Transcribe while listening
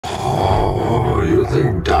So you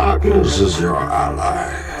think darkness is your ally?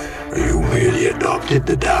 You merely adopted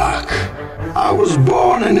the dark. I was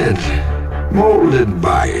born in it, molded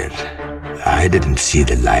by it. I didn't see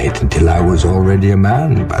the light until I was already a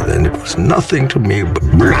man. By then it was nothing to me but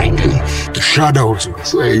blinding. The shadows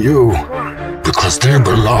betray you because they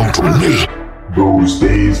belong to me. Those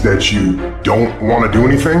days that you don't want to do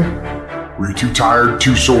anything, where you're too tired,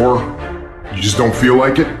 too sore, you just don't feel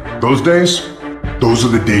like it, those days, those are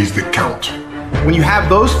the days that count. When you have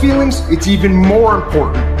those feelings, it's even more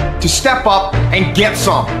important to step up and get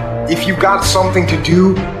some. If you've got something to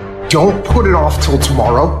do, don't put it off till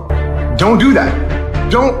tomorrow. Don't do that.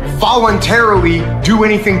 Don't voluntarily do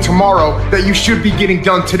anything tomorrow that you should be getting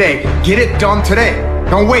done today. Get it done today.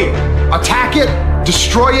 Don't wait. Attack it,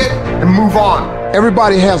 destroy it, and move on.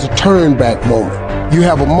 Everybody has a turn back moment. You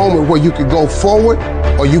have a moment where you can go forward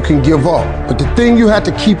or you can give up. But the thing you have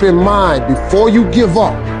to keep in mind before you give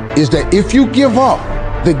up is that if you give up,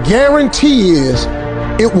 the guarantee is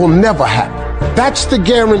it will never happen. That's the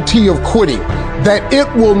guarantee of quitting, that it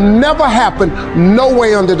will never happen, no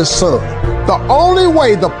way under the sun. The only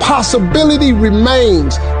way the possibility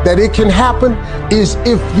remains that it can happen is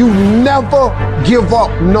if you never give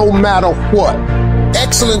up no matter what.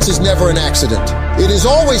 Excellence is never an accident. It is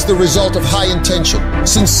always the result of high intention,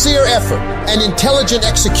 sincere effort, and intelligent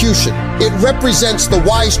execution. It represents the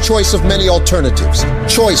wise choice of many alternatives.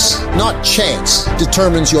 Choice, not chance,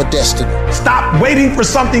 determines your destiny. Stop waiting for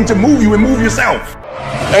something to move you and move yourself.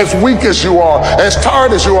 As weak as you are, as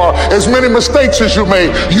tired as you are, as many mistakes as you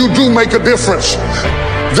made, you do make a difference.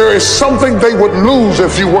 There is something they would lose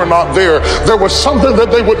if you were not there. There was something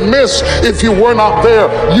that they would miss if you were not there.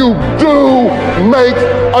 You do make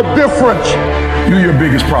a difference. You're your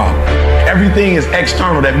biggest problem. Everything is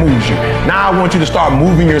external that moves you. Now I want you to start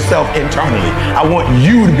moving yourself internally. I want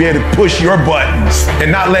you to be able to push your buttons and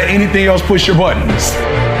not let anything else push your buttons.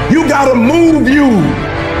 You gotta move you.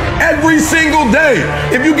 Every single day.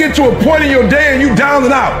 If you get to a point in your day and you down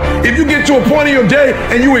and out, if you get to a point in your day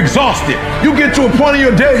and you exhausted, you get to a point in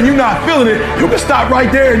your day and you're not feeling it, you can stop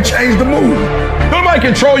right there and change the mood. Nobody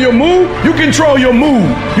control your mood. You control your mood.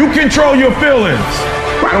 You control your feelings.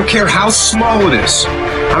 I don't care how small it is.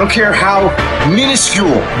 I don't care how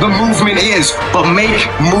minuscule the movement is, but make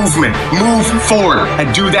movement. Move forward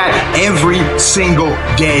and do that every single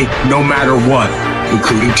day, no matter what,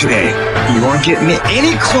 including today. You aren't getting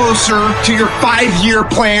any closer to your 5-year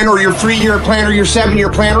plan or your 3-year plan or your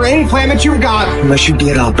 7-year plan or any plan that you've got unless you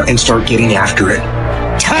get up and start getting after it.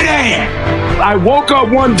 Today! I woke up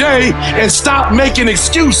one day and stopped making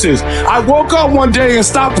excuses. I woke up one day and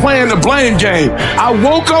stopped playing the blame game. I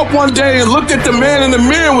woke up one day and looked at the man in the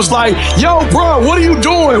mirror and was like, yo, bro, what are you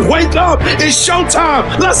doing? Wake up. It's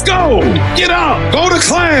showtime. Let's go. Get up. Go to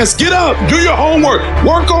class. Get up. Do your homework.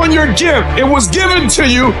 Work on your gift. It was given to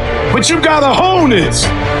you, but you got to hone it.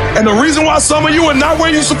 And the reason why some of you are not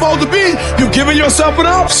where you're supposed to be, you've given yourself an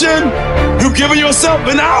option. You've given yourself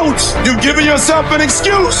an out. You've given yourself an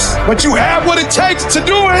excuse. But you have what it takes to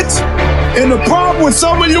do it. And the problem with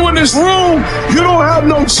some of you in this room, you don't have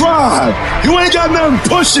no drive. You ain't got nothing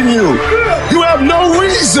pushing you. You have no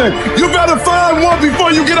reason. You better find one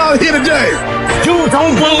before you get out of here today. You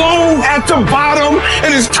don't belong at the bottom,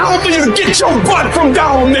 and it's time for you to get your butt from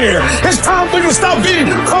down there. It's time for you to stop being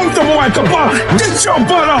comfortable at the bottom. Get your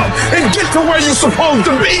butt up and get to where you're supposed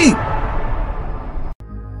to be.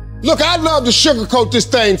 Look, I'd love to sugarcoat this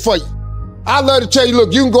thing for you. I'd love to tell you,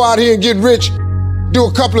 look, you can go out here and get rich, do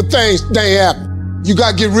a couple of things, they ain't happen. You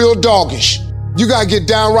gotta get real doggish. You gotta get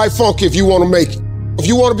downright funky if you wanna make it. If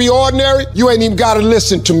you want to be ordinary, you ain't even got to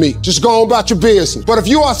listen to me. Just go on about your business. But if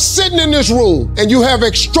you are sitting in this room and you have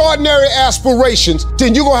extraordinary aspirations,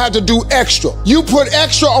 then you're going to have to do extra. You put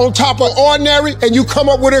extra on top of ordinary and you come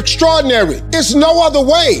up with extraordinary. It's no other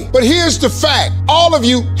way. But here's the fact. All of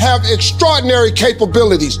you have extraordinary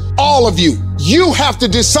capabilities. All of you. You have to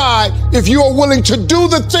decide if you are willing to do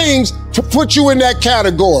the things to put you in that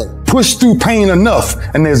category. Push through pain enough,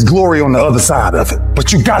 and there's glory on the other side of it.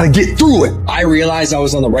 But you gotta get through it. I realized I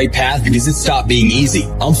was on the right path because it stopped being easy.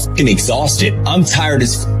 I'm fucking exhausted. I'm tired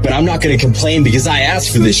as but I'm not gonna complain because I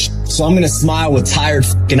asked for this So I'm gonna smile with tired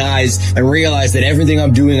fucking eyes and realize that everything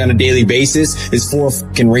I'm doing on a daily basis is for a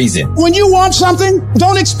fucking reason. When you want something,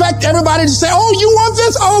 don't expect everybody to say, oh, you want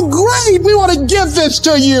this? Oh, great. We want to give this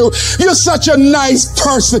to you. You're such a nice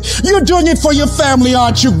person. You're doing it for your family,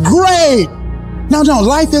 aren't you? Great. No,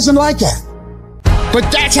 life isn't like that. But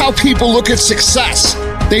that's how people look at success.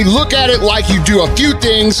 They look at it like you do a few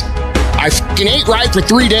things, I fucking ate right for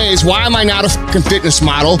 3 days. Why am I not a fucking fitness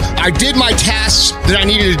model? I did my tasks that I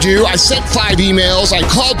needed to do. I sent 5 emails. I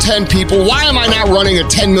called 10 people. Why am I not running a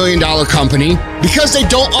 $10 million company? Because they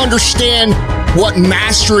don't understand what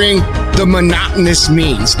mastering the monotonous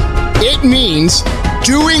means. It means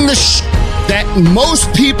doing the that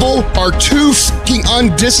most people are too fucking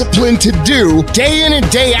undisciplined to do day in and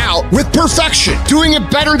day out with perfection. Doing it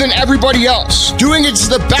better than everybody else. Doing it to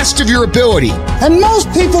the best of your ability. And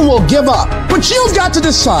most people will give up. But you've got to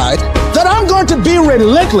decide that I'm going to be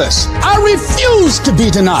relentless. I refuse to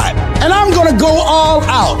be denied. And I'm going to go all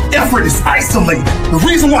out. Effort is isolated. The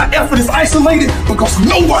reason why effort is isolated, because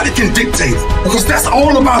nobody can dictate it. Because that's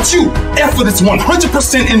all about you. Effort is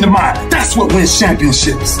 100% in the mind. That's what wins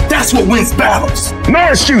championships. That's what wins battles. No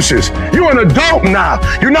excuses. You're an adult now.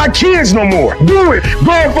 You're not kids no more. Do it.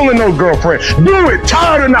 Go full of no girlfriend. Do it.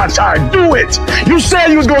 Tired or not tired. Do it. You said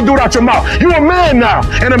you was going to do it out your mouth. You're a man now.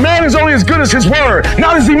 And a man is only as good as his word,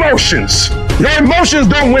 not his emotions. Your emotions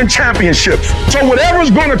don't win championships. So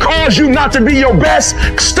whatever's going to cause you not to be your best,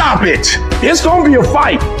 stop it. It's going to be a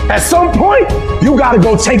fight. At some point, you got to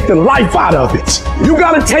go take the life out of it. You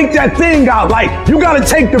got to take that thing out. Like, you got to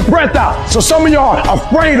take the breath out. So some of y'all are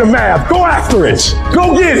afraid of math. Go after it.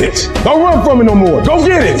 Go get it. Don't run from it no more. Go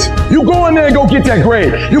get it. You go in there and go get that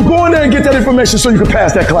grade. You go in there and get that information so you can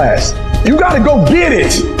pass that class. You got to go get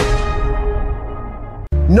it.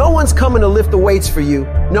 No one's coming to lift the weights for you.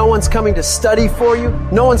 No one's coming to study for you.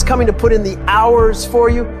 No one's coming to put in the hours for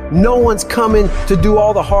you. No one's coming to do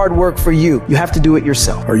all the hard work for you. You have to do it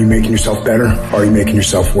yourself. Are you making yourself better? Are you making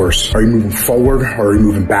yourself worse? Are you moving forward or are you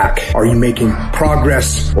moving back? Are you making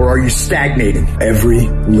progress or are you stagnating? Every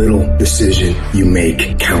little decision you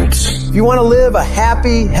make counts. If you want to live a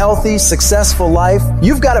happy, healthy, successful life,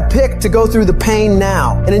 you've got to pick to go through the pain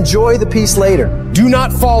now and enjoy the peace later. Do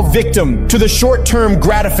not fall victim to the short-term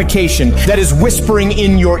gratification that is whispering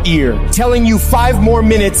in your ear, telling you 5 more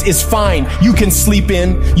minutes is fine. You can sleep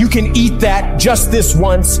in. You can eat that just this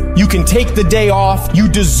once. You can take the day off. You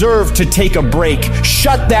deserve to take a break.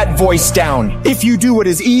 Shut that voice down. If you do what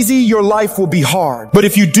is easy, your life will be hard. But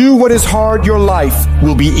if you do what is hard, your life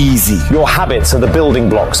will be easy. Your habits are the building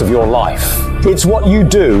blocks of your life. It's what you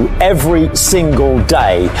do every single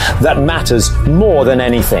day that matters more than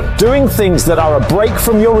anything. Doing things that are a break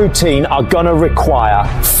from your routine are gonna require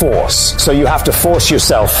force. So you have to force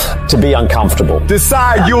yourself to be uncomfortable.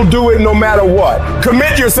 Decide you'll do it no matter what.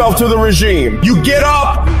 Commit yourself to the regime. You get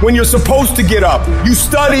up when you're supposed to get up. You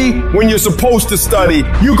study when you're supposed to study.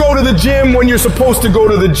 You go to the gym when you're supposed to go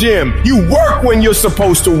to the gym. You work when you're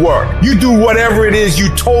supposed to work. You do whatever it is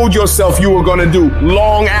you told yourself you were gonna do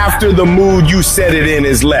long after the mood you set it in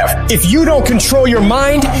is left. If you don't control your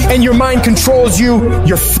mind and your mind controls you,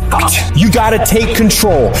 you're fucked. You gotta take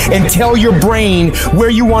control and tell your brain where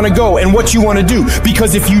you want to go and what you want to do.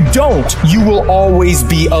 Because if you don't, you will always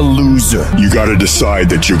be a loser. You gotta decide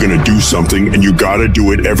that you're gonna do something and you gotta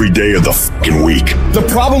do it every day of the fucking week. The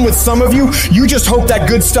problem with some of you, you just hope that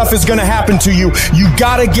good stuff is gonna happen to you. You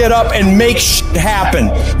gotta get up and make shit happen.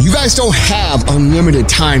 You guys don't have unlimited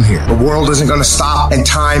time here. The world isn't gonna stop and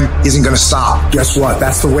time isn't gonna stop. Guess what?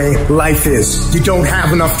 That's the way life is. You don't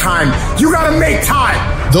have enough time. You gotta make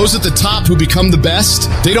time. Those at the top who become the best,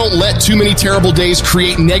 they don't let too many terrible days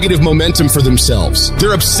create negative momentum for themselves.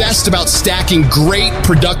 They're obsessed about stacking great,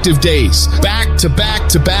 productive days, back to back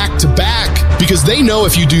to back to back, because they know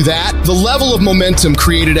if you do that, the level of momentum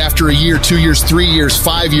created after a year, 2 years, 3 years,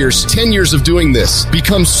 5 years, 10 years of doing this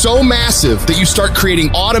becomes so massive that you start creating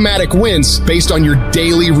automatic wins based on your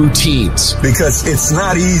daily routines. Because it's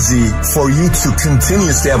not easy for you to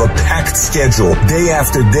continuously have a packed schedule day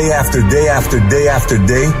after day after day after day after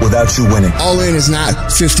day without you winning. All in is not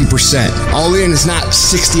 50%. All in is not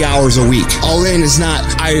 60 hours a week. All in is not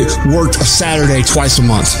I worked a Saturday twice a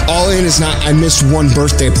month. All in is not I missed one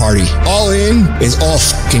birthday party. All in is all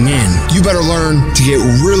fucking in. You better learn to get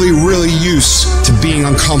really, really used to being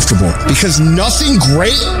uncomfortable, because nothing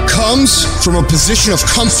great comes from a position of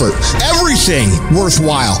comfort. Everything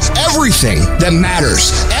worthwhile, everything that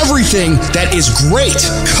matters, everything that is great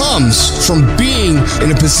comes from being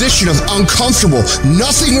in a position of uncomfortable.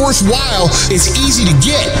 Nothing worthwhile is easy to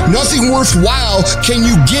get. Nothing worthwhile can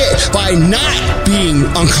you get by not being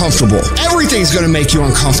uncomfortable. Everything's gonna make you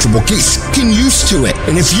uncomfortable. Get fucking used to it.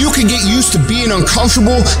 And if you can get used to being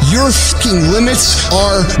uncomfortable, your fucking limits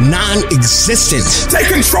are non-existent. Take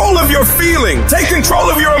control of your feeling. Take control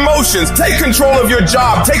of your emotions. Take control of your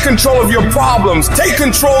job. Take control of your problems. Take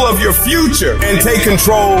control of your future. And take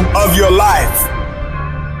control of your life.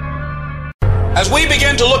 As we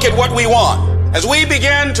begin to look at what we want, As we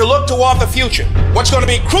begin to look toward the future, what's going to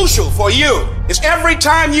be crucial for you is every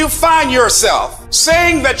time you find yourself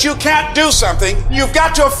saying that you can't do something, you've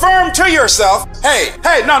got to affirm to yourself, hey,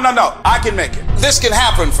 no, I can make it. This can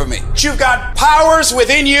happen for me. You've got powers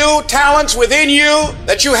within you, talents within you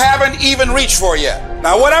that you haven't even reached for yet.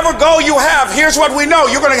 Now, whatever goal you have, here's what we know.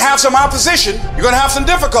 You're going to have some opposition. You're going to have some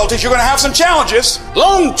difficulties. You're going to have some challenges.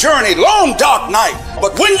 Long journey, long dark night.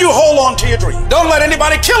 But when you hold on to your dream, don't let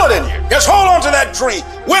anybody kill it in you. Just hold on to that dream.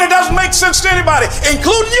 When it doesn't make sense to anybody,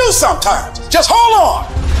 including you sometimes, just hold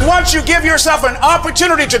on. Once you give yourself an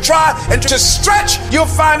opportunity to try and to stretch, you'll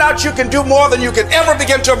find out you can do more than you could ever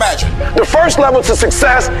begin to imagine. The first level to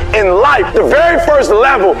success in life, the very first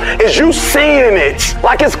level, is you seeing it.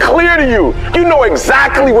 Like it's clear to you. You know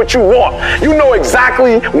exactly what you want. You know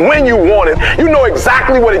exactly when you want it. You know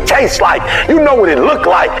exactly what it tastes like. You know what it looked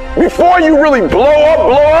like. Before you really blow up,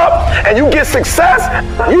 and you get success,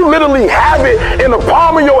 you literally have it in the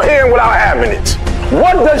palm of your hand without having it.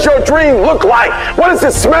 What does your dream look like? What does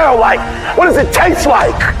it smell like? What does it taste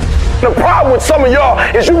like? The problem with some of y'all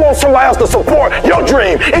is you want somebody else to support your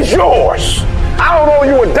dream. It's yours. I don't owe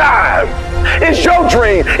you a dime. It's your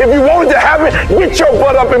dream. If you wanted to have it, get your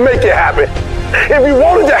butt up and make it happen. If you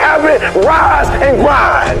wanted to have it, rise and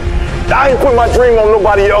grind. I ain't put my dream on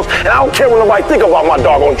nobody else, and I don't care what nobody think about my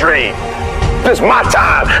doggone dream. This is my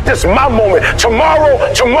time. This is my moment. Tomorrow.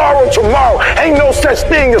 Ain't no such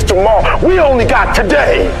thing as tomorrow. We only got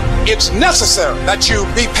today. It's necessary that you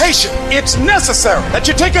be patient. It's necessary that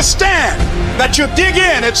you take a stand, that you dig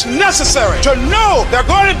in. It's necessary to know there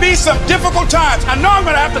are going to be some difficult times. I know I'm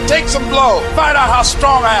going to have to take some blows, find out how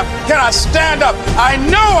strong I am. Can I stand up? I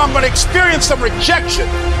know I'm going to experience some rejection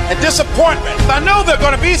and disappointment. I know there are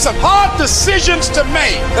going to be some hard decisions to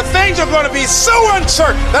make. The things are going to be so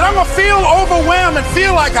uncertain that I'm going to feel overwhelmed and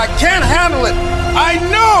feel like I can't handle it. I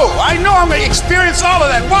know I'm going to experience all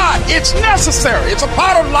of that. Why? It's necessary. It's a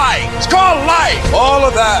part of life. It's called life. All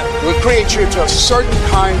of that will create you to a certain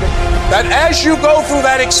kind of, that as you go through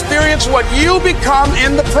that experience, what you become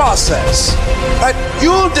in the process, that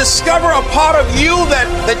you'll discover a part of you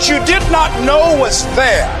that you did not know was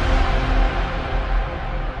there.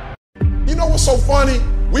 You know what's so funny?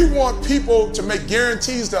 We want people to make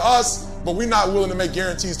guarantees to us, but we're not willing to make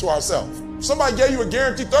guarantees to ourselves. Somebody gave you a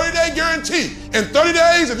guarantee, 30-day guarantee. In 30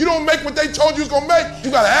 days, if you don't make what they told you was gonna make, you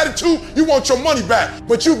got an attitude, you want your money back.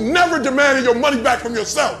 But you've never demanded your money back from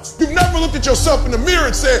yourself. You've never looked at yourself in the mirror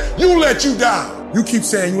and said, you let you down. You keep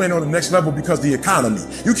saying you ain't on the next level because of the economy.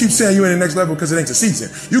 You keep saying you ain't in the next level because it ain't the season.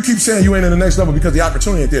 You keep saying you ain't in the next level because the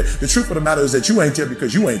opportunity ain't there. The truth of the matter is that you ain't there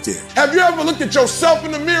because you ain't there. Have you ever looked at yourself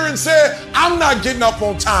in the mirror and said, I'm not getting up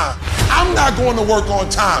on time. I'm not going to work on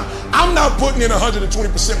time. I'm not putting in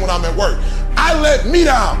 120% when I'm at work. I let me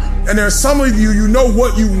down. And there's some of you know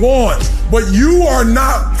what you want, but you are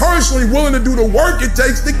not personally willing to do the work it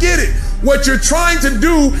takes to get it. What you're trying to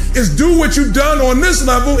do is do what you've done on this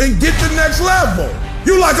level and get the next level.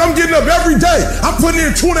 You like, I'm getting up every day. I'm putting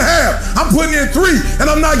in 2.5. I'm putting in 3, and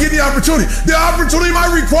I'm not getting the opportunity. The opportunity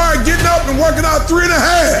might require getting up and working out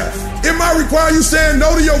 3.5. It might require you saying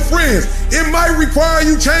no to your friends. It might require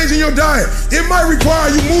you changing your diet. It might require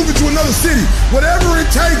you moving to another city. Whatever it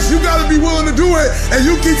takes, you got to be willing to do it. And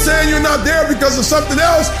you keep saying you're not there because of something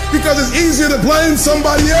else, because it's easier to blame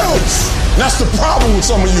somebody else. That's the problem with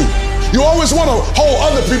some of you. You always want to hold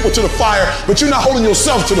other people to the fire, but you're not holding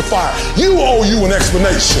yourself to the fire. You owe you an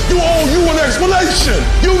explanation. You owe you an explanation.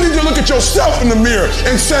 You need to look at yourself in the mirror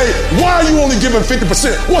and say, why are you only giving 50%?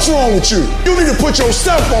 What's wrong with you? You need to put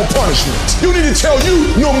yourself on punishment. You need to tell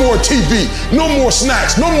you no more TV, no more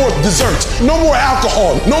snacks, no more desserts, no more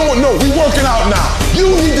alcohol, no, we working out now.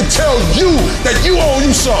 You need to tell you that you owe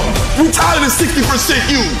you something. We tired of this 60%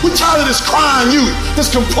 you. We tired of this crying you,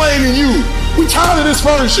 this complaining you. We tired of this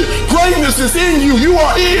furniture. Greatness is in you. You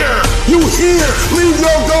are here. You here. Leave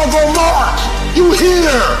your doggone mark. You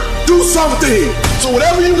here. Do something. So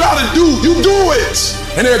whatever you gotta do, you do it.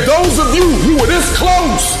 And there are those of you were this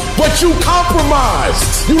close, but you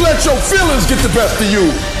compromised. You let your feelings get the best of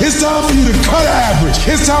you. It's time for you to cut average.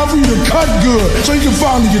 It's time for you to cut good so you can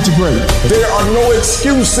finally get to great. There are no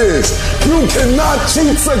excuses. You cannot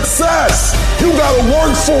cheat success. You gotta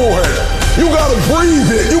work for it. You gotta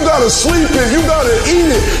breathe it. You gotta sleep it. You gotta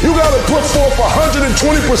eat it. You gotta put forth 120%.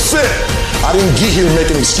 I didn't get here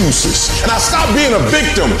making excuses. And I stopped being a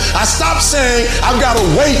victim. I stopped saying I've got to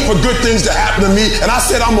wait for good things to happen to me. And I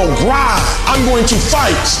said, I'm going to grind. I'm going to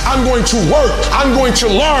fight. I'm going to work. I'm going to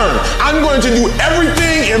learn. I'm going to do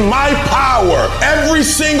everything in my power. Every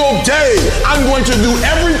single day, I'm going to do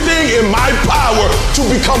everything in my power to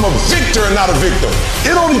become a victor and not a victim.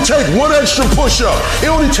 It only takes one extra push-up. It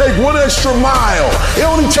only takes one extra mile. It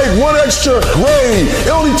only takes one extra grade.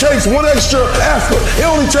 It only takes one extra effort. It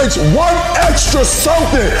only takes one extra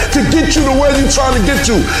something to get you to where you're trying to get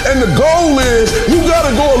to. And the goal is you got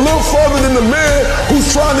to go a little further than the man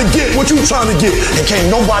who's trying to get what you're trying to get. And can't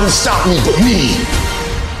nobody stop me but me.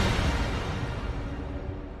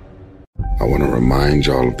 I want to remind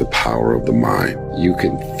y'all of the power of the mind. You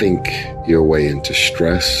can think your way into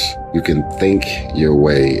stress. You can think your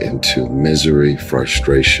way into misery,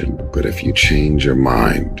 frustration. But if you change your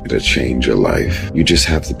mind, it'll change your life. You just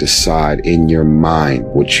have to decide in your mind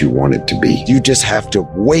what you want it to be. You just have to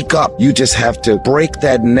wake up. You just have to break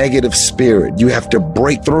that negative spirit. You have to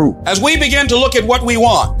break through. As we begin to look at what we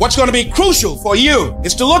want, what's going to be crucial for you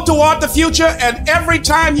is to look toward the future, and every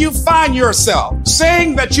time you find yourself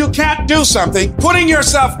saying that you can't do something, putting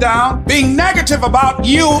yourself down, being negative about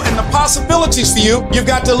you and the possibilities for you, you've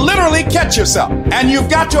got to literally catch yourself. And you've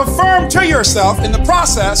got to affirm to yourself in the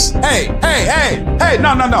process, hey,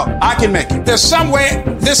 no, I can make it. There's some way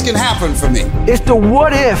this can happen for me. It's the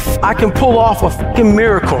what if I can pull off a fucking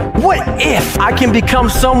miracle. What if I can become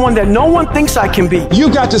someone that no one thinks I can be?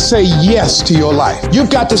 You got to say yes to your life.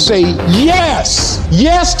 You've got to say yes.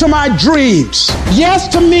 Yes to my dreams. Yes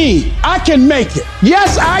to me. I can make it.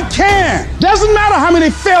 Yes, I can. Doesn't matter how many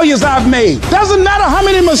failures I've made. Doesn't matter how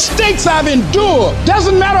many mistakes I've endured.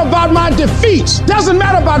 Doesn't matter about my defeats. Doesn't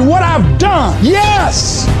matter about what I've done.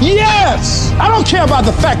 Yes. I don't care about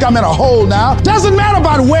the fact I'm in a hole now. Doesn't matter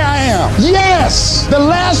about where I am. Yes. The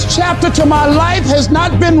last chapter to my life has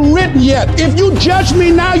not been written yet. If you judge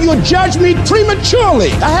me now, you'll judge me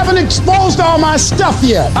prematurely. I haven't exposed all my stuff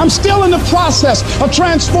yet. I'm still in the process of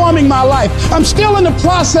transforming my life. I'm still in the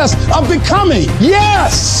process of becoming.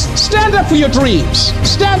 Yes. Stand up for your dreams.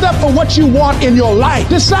 Stand up for what you want in your life.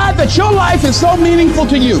 Decide that your life is so meaningful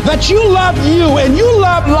to you, that you love you and you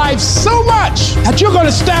love life so much that you're going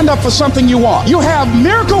to stand up for something you want. You have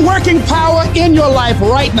miracle working power in your life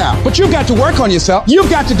right now, but you've got to work on yourself. You've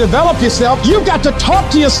got to develop yourself. You've got to talk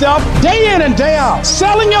to yourself day in and day out,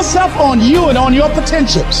 selling yourself on you and on your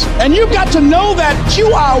potentials. And you've got to know that you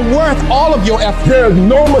are worth all of your effort. There's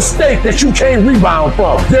no mistake that you can't rebound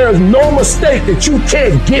from. There's no mistake that you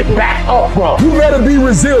can't get back up from. You better be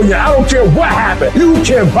resilient. I don't care what happened. You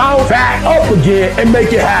can bounce back up again and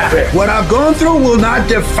make it happen. What I've gone through will not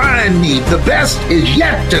define me. The best is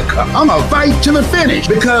yet to come. I'm gonna fight to the finish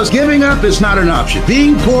because giving up is not an option.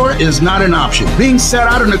 Being poor is not an option. Being set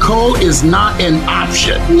out in the cold is not an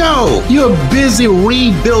option. No, you're busy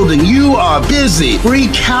rebuilding. You are busy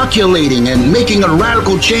recalculating and making a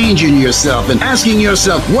radical change in yourself and asking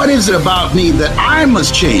yourself, what is it about me that I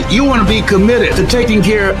must change? You want to be committed to taking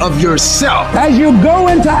care of yourself. As you go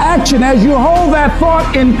into action, as you hold that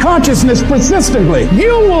thought in consciousness persistently,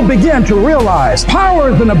 you will begin to realize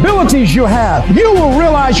powers and abilities you have. You will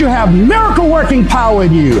realize you have miracle working power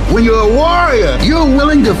in you. When you're a warrior, you're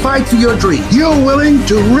willing to fight for your dream. You're willing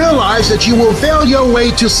to realize that you will fail your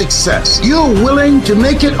way to success. You're willing to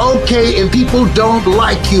make it okay if people don't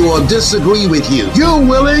like you or disagree with you. You're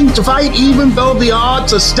willing to fight even though the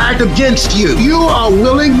odds are stacked against you. You are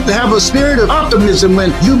willing to have a spirit of optimism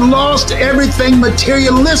when you've lost everything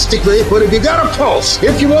materialistically, but if you got a pulse,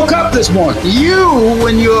 if you woke up this morning,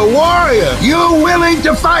 when you're a warrior, you're willing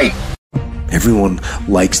to fight. Everyone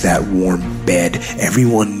likes that warm bed.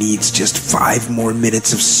 Everyone needs just 5 more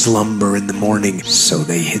minutes of slumber in the morning. So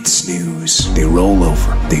they hit snooze. They roll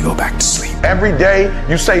over. They go back to sleep. Every day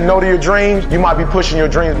you say no to your dreams, you might be pushing your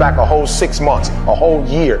dreams back a whole 6 months, a whole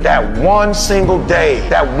year. That one single day,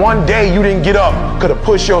 that one day you didn't get up could have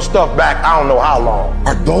pushed your stuff back I don't know how long.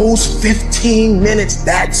 Are those 15 minutes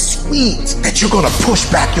that sweet that you're going to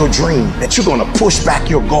push back your dream, that you're going to push back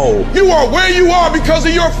your goal? You are where you are because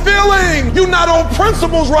of your feeling. You're not on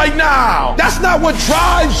principles right now. That's not what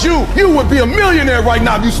drives you. You would be a millionaire right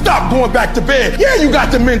now if you stopped going back to bed. Yeah, you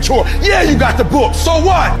got the mentor. Yeah, you got the book. So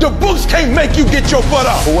what? The books can't make you get your butt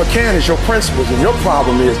up. But what can is your principles, and your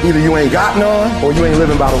problem is either you ain't got none or you ain't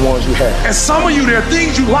living by the ones you have. And some of you, there are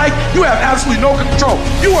things you like, you have absolutely no control.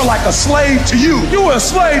 You are like a slave to you. You are a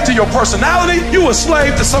slave to your personality. You are a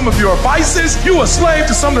slave to some of your vices. You are a slave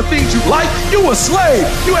to some of the things you like. You are a slave.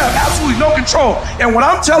 You have absolutely no control. And what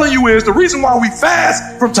I'm telling you is the reason why we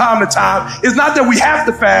fast from time to time time is not that we have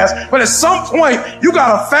to fast, but at some point you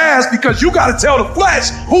gotta fast because you gotta tell the flesh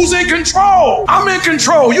who's in control. I'm in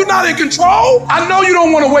control. You're not in control. I know you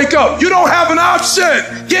don't want to wake up. You don't have an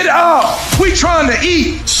option. Get up. We trying to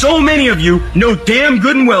eat. So many of you know damn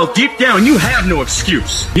good and well deep down you have no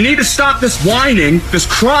excuse. You need to stop this whining, this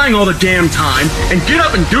crying all the damn time, and get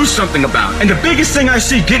up and do something about it. And the biggest thing I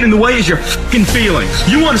see getting in the way is your fucking feelings.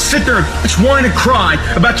 You want to sit there and whine and cry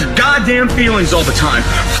about your goddamn feelings all the time.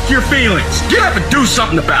 Your feelings. Get up and do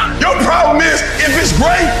something about it. Your problem is, if it's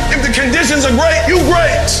great, if the conditions are great, you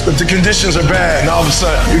great. If the conditions are bad, and all of a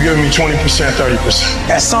sudden, you're giving me 20%, 30%.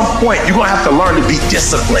 At some point, you're going to have to learn to be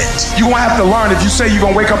disciplined. You're going to have to learn, if you say you're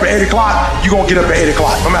going to wake up at 8 o'clock, you're going to get up at 8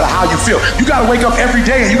 o'clock, no matter how you feel. You got to wake up every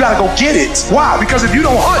day and you got to go get it. Why? Because if you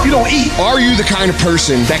don't hunt, you don't eat. Are you the kind of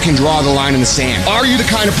person that can draw the line in the sand? Are you the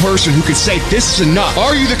kind of person who can say, this is enough?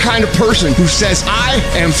 Are you the kind of person who says, I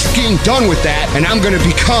am fucking done with that and I'm going to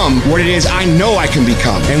become what it is I know I can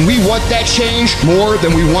become? And we want that change more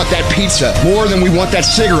than we want that pizza, more than we want that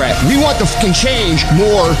cigarette. We want the fucking change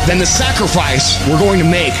more than the sacrifice we're going to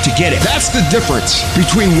make to get it. That's the difference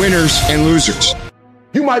between winners and losers.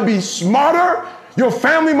 You might be smarter. Your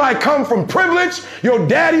family might come from privilege. Your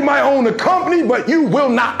daddy might own a company, but you will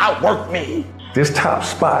not outwork me. This top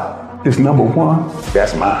spot, this number one,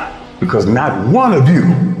 that's mine. Because not one of you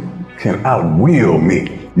can outwill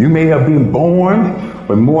me. You may have been born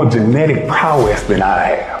with more genetic prowess than I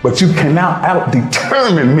have, but you cannot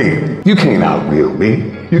out-determine me. You can't outwill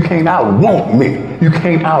me. You can't outwant me. You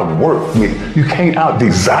can't outwork me. You can't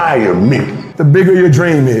out-desire me. The bigger your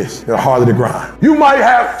dream is, the harder the grind. You might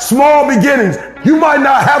have small beginnings. You might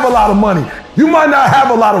not have a lot of money. You might not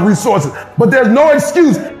have a lot of resources, but there's no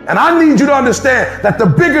excuse. And I need you to understand that the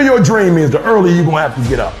bigger your dream is, the earlier you're going to have to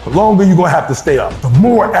get up. The longer you're going to have to stay up. The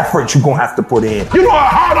more effort you're going to have to put in. You know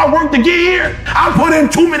how hard I worked to get here? I put in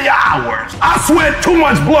too many hours. I sweat too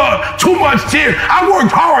much blood, too much tears. I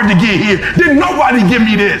worked hard to get here. Didn't nobody give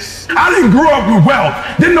me this. I didn't grow up with wealth.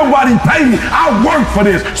 Didn't nobody pay me. I worked for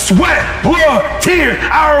this. Sweat, blood, tears.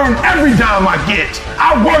 I earn every dime I get.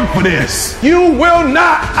 I work for this. You will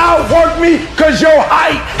not outwork me because your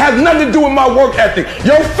height has nothing to do with my work ethic.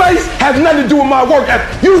 Your face has nothing to do with my work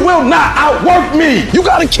ethic. You will not outwork me. You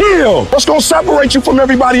gotta kill. What's gonna separate you from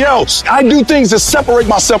everybody else? I do things that separate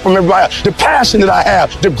myself from everybody else. The passion that I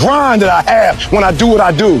have, the grind that I have when I do what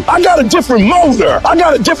I do. I got a different motor. I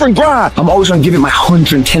got a different grind. I'm always gonna give it my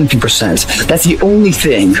 110%. That's the only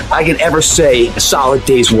thing I can ever say a solid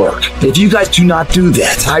day's work. If you guys do not do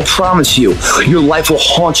that, I promise you, your life will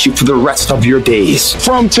haunt you for the rest of your days.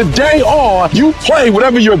 From today on, you play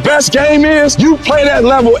whatever your best game is. You play that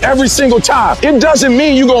level every single time. It doesn't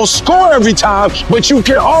mean you're going to score every time, but you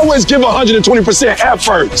can always give 120%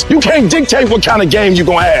 effort. You can't dictate what kind of game you're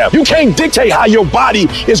going to have. You can't dictate how your body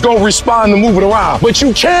is going to respond to moving around, but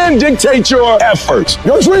you can dictate your effort.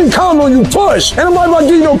 Your dream comes when you push. Ain't nobody about to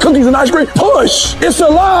give you no cookies and ice cream. Push. It's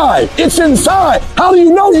alive. It's inside. How do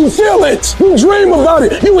you know you feel it? You dream about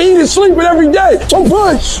it. You eat and sleep it every day. So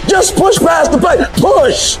push. Just push past the pain.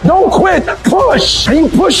 Push. Don't quit. Push. And you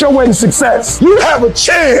push your way to success. You have a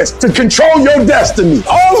chance to control your destiny.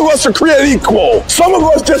 All of us are created equal. Some of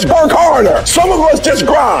us just work harder. Some of us just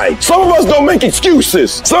grind. Some of us don't make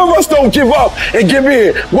excuses. Some of us don't give up and give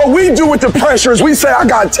in. What we do with the pressure is we say, I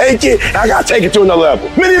gotta take it, and I gotta take it to another level.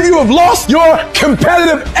 Many of you have lost your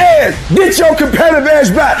competitive edge. Get your competitive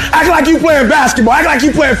edge back. Act like you playing basketball. Act like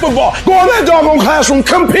you playing football. Go in that doggone classroom,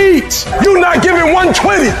 compete. You're not giving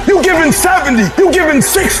 120. You giving 70. You giving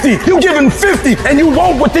 60. You giving 50. And you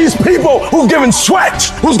won't with these people who've given sweat,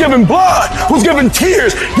 who's giving blood, who's giving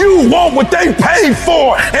tears. You want what they paid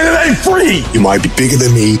for, and it ain't free. You might be bigger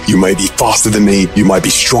than me, you might be faster than me, you might be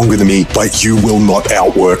stronger than me, but you will not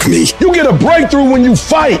outwork me. You get a breakthrough when you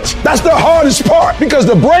fight. That's the hardest part, because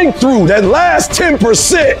the breakthrough, that last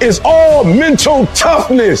 10%, is all mental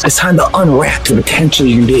toughness. It's time to unwrap the potential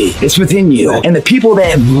you be. It's within you. And the people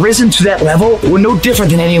that have risen to that level were no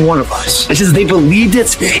different than any one of us. It's just they believed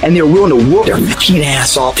it, and they're willing to work their fucking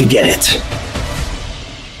ass off to get it.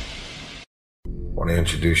 I want to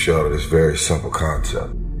introduce y'all to this very simple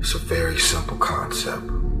concept. It's a very simple concept.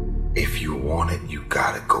 If you want it, you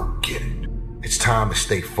gotta go get it. It's time to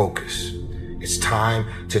stay focused. It's time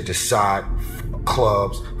to decide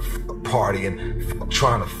clubs, partying,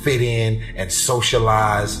 trying to fit in and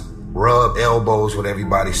socialize, rub elbows with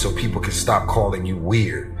everybody so people can stop calling you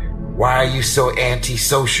weird. Why are you so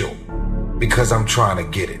antisocial? Because I'm trying to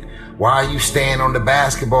get it. Why are you staying on the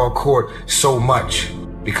basketball court so much?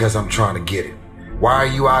 Because I'm trying to get it. Why are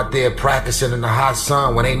you out there practicing in the hot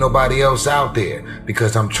sun when ain't nobody else out there?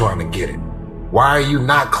 Because I'm trying to get it. Why are you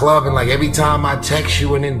not clubbing? Like every time I text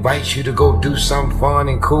you and invite you to go do something fun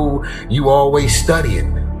and cool, you always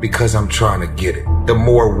studying. Because I'm trying to get it. The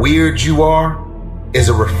more weird you are is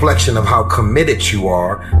a reflection of how committed you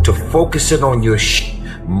are to focusing on your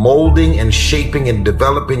molding and shaping and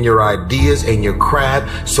developing your ideas and your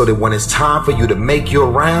craft so that when it's time for you to make your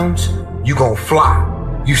rounds, you gonna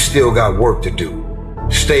fly. You still got work to do.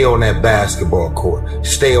 Stay on that basketball court.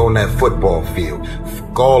 Stay on that football field.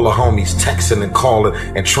 All the homies texting and calling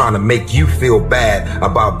and trying to make you feel bad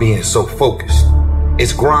about being so focused.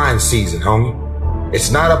 It's grind season, homie.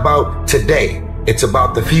 It's not about today. It's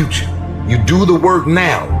about the future. You do the work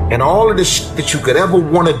now, and all of the shit that you could ever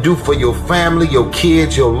want to do for your family, your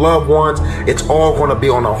kids, your loved ones, it's all going to be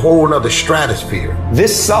on a whole nother stratosphere.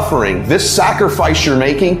 This suffering, this sacrifice you're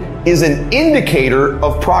making is an indicator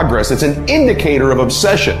of progress. It's an indicator of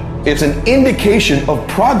obsession. It's an indication of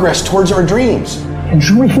progress towards our dreams.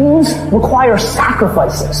 Dreams require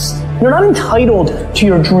sacrifices. You're not entitled to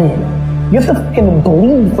your dream. You have to fucking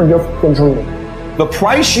bleed for your fucking dream. The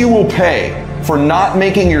price you will pay for not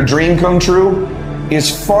making your dream come true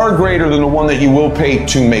is far greater than the one that you will pay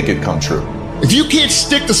to make it come true. If you can't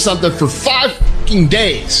stick to something for 5 fucking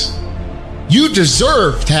days, you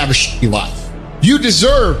deserve to have a shitty life. You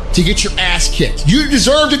deserve to get your ass kicked. You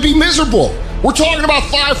deserve to be miserable. We're talking about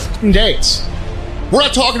 5 fucking days. We're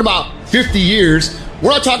not talking about 50 years. We're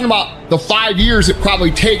not talking about the 5 years it probably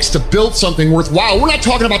takes to build something worthwhile. We're not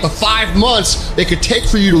talking about the 5 months it could take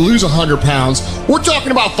for you to lose 100 pounds. We're talking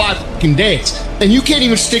about 5 fucking days. And you can't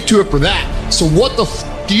even stick to it for that. So what the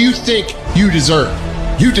do you think you deserve?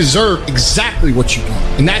 You deserve exactly what you want.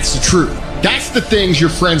 And that's the truth. That's the things your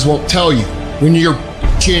friends won't tell you when you're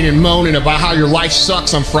bitching and moaning about how your life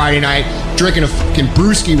sucks on Friday night, drinking a fucking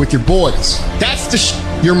brewski with your boys. That's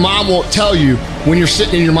the your mom won't tell you when you're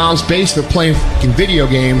sitting in your mom's basement playing fucking video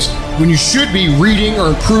games when you should be reading or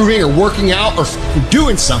improving or working out or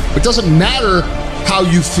doing something. It doesn't matter how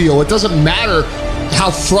you feel. It doesn't matter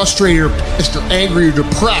how frustrated or pissed or angry or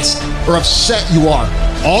depressed or upset you are.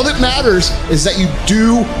 All that matters is that you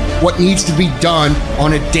do what needs to be done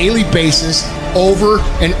on a daily basis over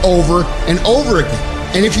and over and over again.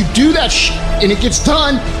 And if you do that shit and it gets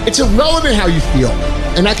done, it's irrelevant how you feel.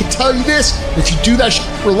 And I can tell you this, if you do that shit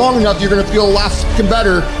for long enough, you're gonna feel a lot fucking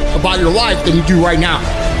better about your life than you do right now.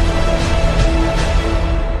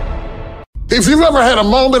 If you've ever had a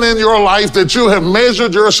moment in your life that you have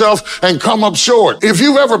measured yourself and come up short, if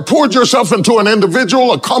you've ever poured yourself into an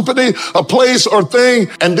individual, a company, a place or thing,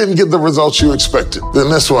 and didn't get the results you expected, then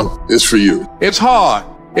this one is for you. It's hard.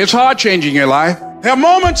 It's hard changing your life. There are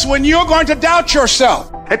moments when you're going to doubt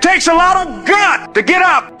yourself. It takes a lot of gut to get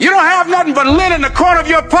up. You don't have nothing but lint in the corner of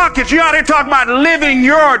your pockets. You're out here talking about living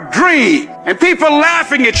your dream. And people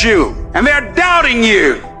laughing at you. And they're doubting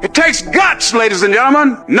you. It takes guts, ladies and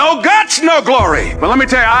gentlemen. No guts, no glory. But let me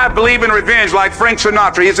tell you, I believe in revenge like Frank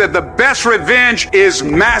Sinatra. He said the best revenge is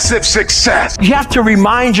massive success. You have to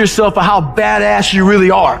remind yourself of how badass you really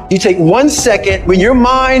are. You take 1 second when your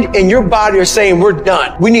mind and your body are saying we're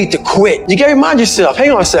done. We need to quit. You gotta remind yourself, hang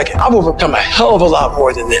on a second. I've overcome a hell of a lot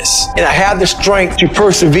more than this. And I have the strength to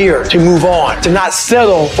persevere, to move on, to not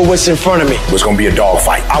settle for what's in front of me. It's gonna be a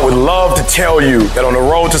dogfight. I would love to tell you that on the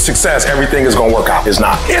road to success, everything is gonna work out. It's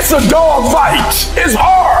not. It's a dog fight. It's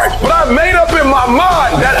hard, but I've made up in my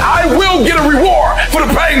mind that I will get a reward for the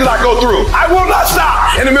pain that I go through. I will not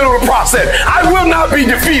stop in the middle of the process. I will not be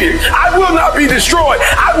defeated. I will not be destroyed.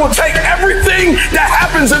 I will take everything that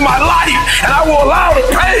happens in my life and I will allow the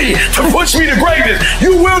pain to push me to greatness.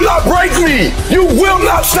 You will not break me. You will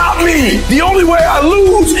not stop me. The only way I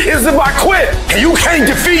lose is if I quit. And you can't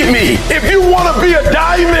defeat me. If you want to be a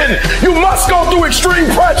diamond, you must go through extreme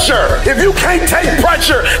pressure. If you can't take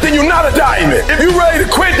pressure, then you're not a diamond. If you're ready to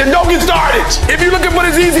quit, then don't get started. If you're looking for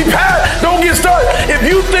this easy path, don't get started. If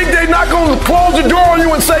you think they're not going to close the door on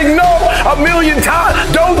you and say no 1,000,000 times,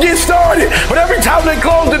 don't get started. But every time they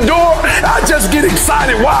close the door, I just get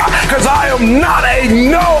excited. Why? Because I am not a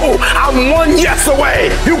no. I'm one yes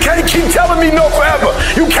away. You can't keep telling me no forever.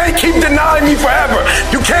 You can't keep denying me forever.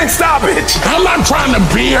 You can't stop it. I'm not trying to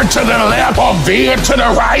veer to the left or veer to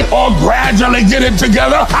the right or gradually get it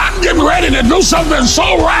together. I'm getting ready to do something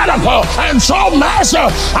so radical and so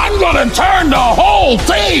massive, I'm gonna turn the whole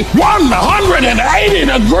thing 180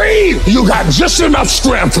 degrees. You got just enough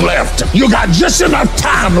strength left. You got just enough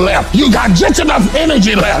time left. You got just enough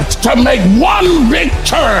energy left to make one big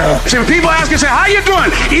turn. See, when people ask you, say, how you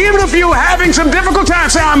doing? Even if you're having some difficult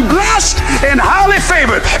times, say, I'm blessed and highly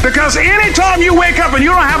favored because Because anytime you wake up and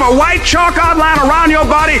you don't have a white chalk outline around your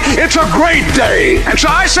body, it's a great day. And so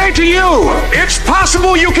I say to you, it's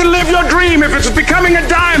possible you can live your dream. If it's becoming a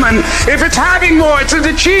diamond, if it's having more, it's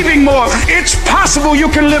achieving more, it's possible you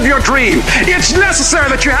can live your dream. It's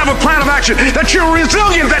necessary that you have a plan of action, that you're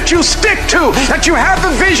resilient, that you stick to, that you have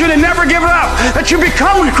the vision and never give it up, that you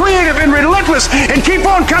become creative and relentless and keep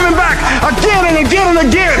on coming back again and again and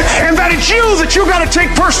again, and that it's you that you got to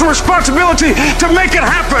take personal responsibility to make it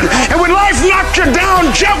happen. And when life knocks you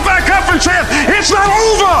down, jump back up and say, it's not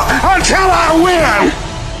over until I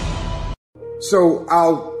win. So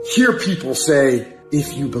I'll hear people say,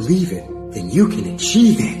 if you believe it, then you can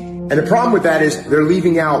achieve it. And the problem with that is they're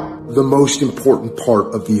leaving out the most important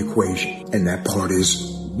part of the equation. And that part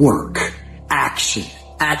is work, action,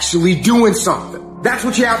 actually doing something. That's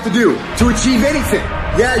what you have to do to achieve anything.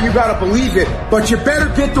 Yeah, you gotta believe it, but you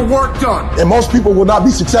better get the work done. And most people will not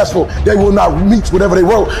be successful. They will not reach whatever they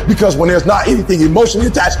wrote because when there's not anything emotionally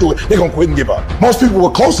attached to it, they're gonna quit and give up. Most people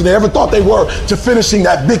were closer than they ever thought they were to finishing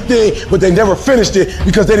that big thing, but they never finished it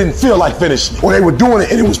because they didn't feel like finishing it. Or they were doing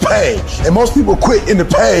it and it was pain. And most people quit in the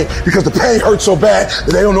pain because the pain hurts so bad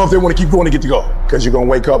that they don't know if they want to keep going to get to go. Because you're gonna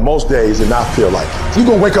wake up most days and not feel like it. You're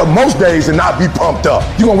gonna wake up most days and not be pumped up.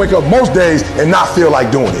 You're gonna wake up most days and not feel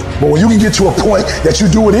like doing it. But when you can get to a point that you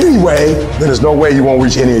do it anyway, then there's no way you won't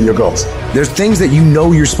reach any of your goals. There's things that you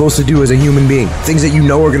know you're supposed to do as a human being, things that you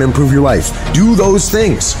know are going to improve your life. Do those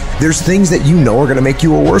things. There's things that you know are going to make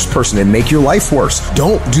you a worse person and make your life worse.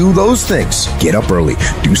 Don't do those things. Get up early,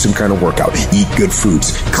 do some kind of workout, eat good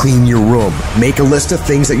foods, clean your room, make a list of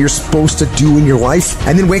things that you're supposed to do in your life,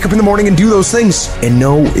 and then wake up in the morning and do those things. And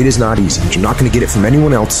no, it is not easy. You're not going to get it from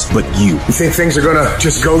anyone else but you. You think things are gonna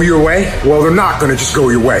just go your way? Well, they're not gonna just go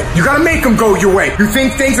your way. You gotta make them go your way. You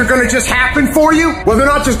think things are gonna just happen for you? Well, they're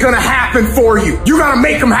not just gonna happen for you. You gotta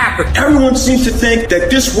make them happen. Everyone seems to think that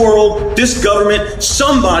this world, this government,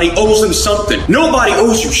 somebody owes them something. Nobody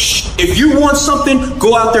owes you shit. If you want something,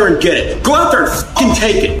 go out there and get it. Go out there and fucking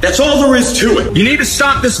take it. That's all there is to it. You need to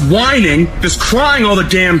stop this whining, this crying all the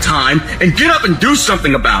damn time, and get up and do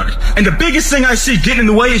something about it. And the biggest thing I see getting in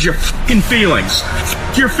the way is your fucking feelings.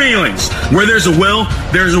 Your feelings. Where there's a will,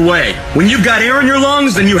 there's a way. When you've got air in your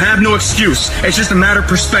lungs, then you have no excuse. It's just a matter of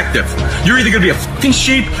perspective. You're either gonna be a fucking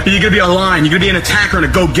sheep, or you're gonna be a lion. You're gonna be an attacker and a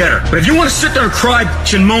go-getter. But if you want to sit there and cry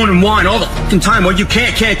and moan and whine all the fucking time, well, you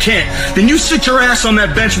can't, then you sit your ass on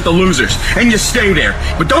that bench with the losers, and you stay there.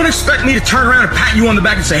 But don't expect me to turn around and pat you on the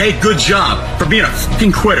back and say, hey, good job for being a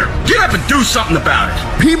fucking quitter. Get up and do something about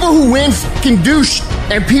it. People who win fucking do shit,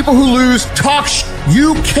 and people who lose talk shit.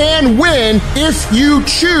 You can win if you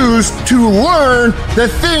choose to learn the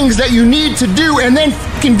things that you need to do and then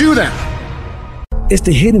fucking do them. It's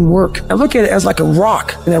the hidden work. I look at it as like a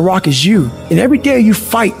rock, and that rock is you. And every day you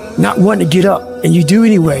fight not wanting to get up, and you do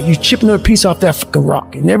anyway. You chip another piece off that fucking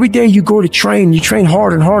rock. And every day you go to train, you train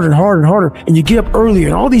harder and harder and harder and harder, and you get up earlier.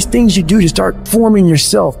 And all these things you do to start forming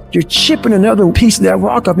yourself. You're chipping another piece of that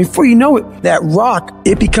rock up. Before you know it, that rock,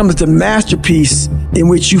 it becomes the masterpiece in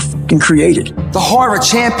which you fucking created. The heart of a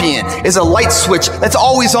champion is a light switch that's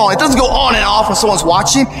always on. It doesn't go on and off when someone's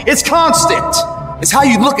watching. It's constant. It's how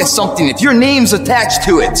you look at something. If your name's attached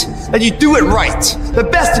to it, that you do it right. The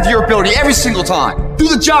best of your ability every single time. Do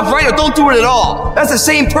the job right or don't do it at all. That's the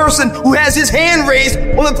same person who has his hand raised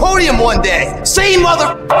on the podium one day. Same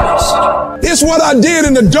motherfuckers. It's what I did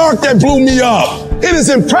in the dark that blew me up. It is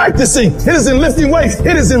in practicing. It is in lifting weights.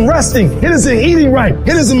 It is in resting. It is in eating right.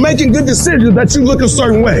 It is in making good decisions that you look a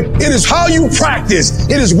certain way. It is how you practice.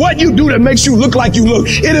 It is what you do that makes you look like you look.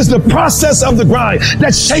 It is the process of the grind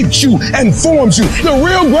that shapes you and forms you. The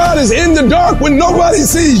real grind is in the dark when nobody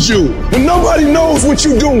sees you, when nobody knows what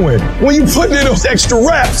you're doing, when you putting in those extra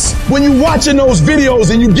reps, when you watching those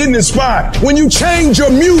videos and you getting inspired, when you change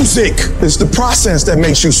your music. It's the process that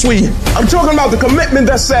makes you sweet. I'm talking about the commitment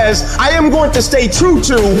that says, I am going to stay true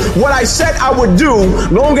to what I said I would do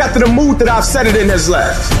long after the mood that I've set it in has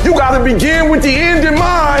left. You got to begin with the end in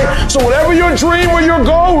mind. So whatever your dream or your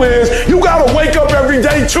goal is, you got to wake up every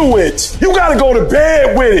day to it. You got to go to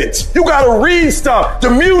bed with it. You got to read stuff. The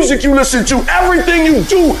music you listen to, everything you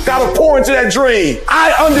do got to pour into that dream.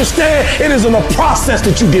 I understand it is in a process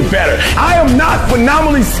that you get better. I am not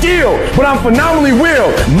phenomenally skilled, but I'm phenomenally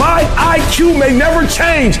willed. My IQ may never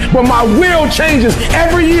change, but my will changes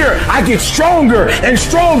every year. I get stronger and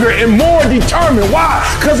stronger and more determined. Why?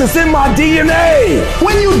 Because it's in my DNA.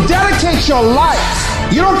 When you dedicate your life,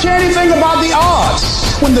 you don't care anything about the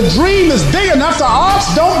odds. When the dream is big enough, the odds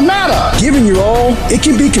don't matter. Giving your all, it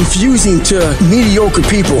can be confusing to mediocre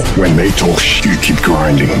people. When they talk, you keep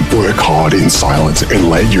grinding, work hard in silence,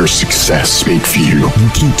 and let your success speak for you. You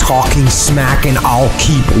keep talking smack and I'll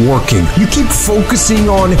keep working. You keep focusing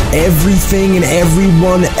on everything and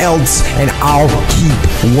everyone else and I'll keep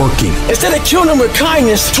working. Instead of killing them with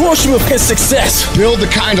kindness, torch them with his success. Build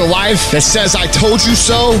the kind of life that says I told you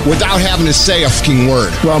so without having to say a fucking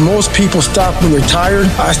word. While most people stop when they're tired,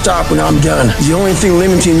 I stop when I'm done. The only thing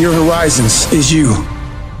limiting your horizons is you.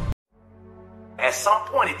 At some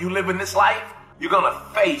point, if you live in this life, you're going to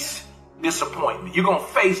face disappointment. You're going to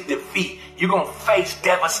face defeat. You're going to face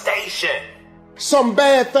devastation. Some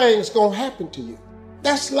bad things gonna happen to you.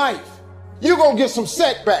 That's life. You're gonna get some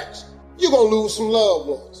setbacks. You're gonna lose some loved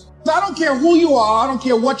ones. I don't care who you are. I don't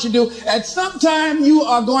care what you do. At some time, you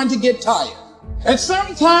are going to get tired. At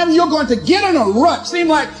some time, you're going to get in a rut. Seem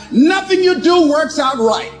like nothing you do works out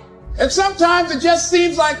right. And sometimes it just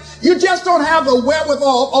seems like you just don't have the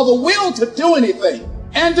wherewithal or the will to do anything.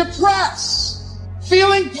 And depressed,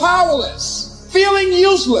 feeling powerless, feeling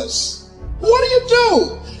useless. What do you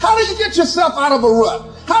do? How do you get yourself out of a rut?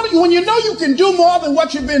 How do you, when you know you can do more than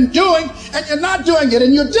what you've been doing and you're not doing it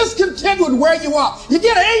and you're discontent with where you are, you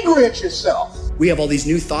get angry at yourself. We have all these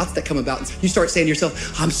new thoughts that come about. You start saying to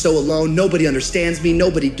yourself, I'm so alone. Nobody understands me.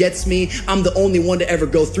 Nobody gets me. I'm the only one to ever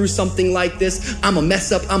go through something like this. I'm a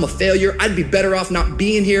mess up. I'm a failure. I'd be better off not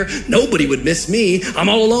being here. Nobody would miss me. I'm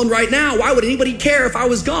all alone right now. Why would anybody care if I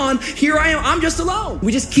was gone? Here I am. I'm just alone.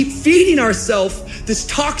 We just keep feeding ourselves this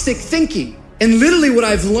toxic thinking. And literally what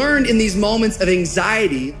I've learned in these moments of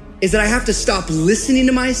anxiety is that I have to stop listening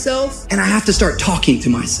to myself and I have to start talking to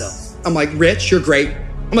myself. I'm like, Rich, you're great.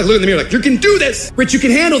 I'm like, look in the mirror like, you can do this. Rich, you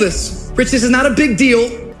can handle this. Rich, this is not a big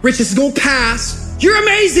deal. Rich, this is gonna pass. You're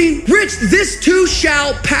amazing. Rich, this too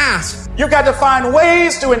shall pass. You've got to find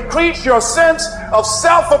ways to increase your sense of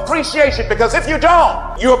self-appreciation, because if you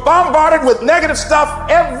don't, you're bombarded with negative stuff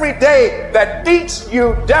every day that beats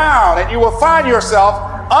you down, and you will find yourself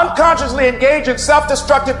unconsciously engaged in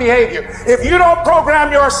self-destructive behavior. If you don't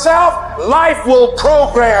program yourself, life will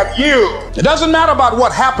program you. It doesn't matter about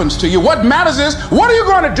what happens to you. What matters is, what are you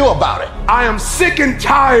going to do about it? I am sick and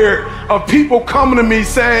tired of people coming to me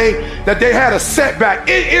saying that they had a setback.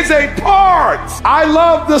 It is a part. I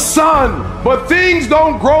love the sun, but things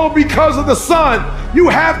don't grow because of the sun. You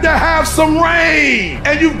have to have some rain,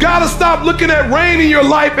 and you've got to stop looking at rain in your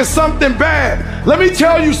life as something bad. Let me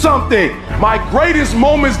tell you something. My greatest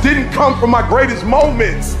moments didn't come from my greatest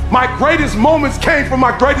moments. My greatest moments came from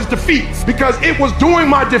my greatest defeats, because it was during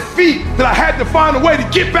my defeat that I had to find a way to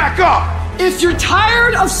get back up. If you're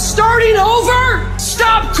tired of starting over,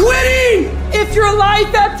 stop quitting. If your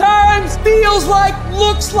life at times feels like,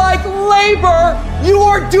 looks like labor, you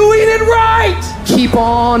are doing it right. Keep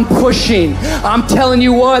on pushing. I'm telling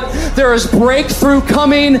you what, there is breakthrough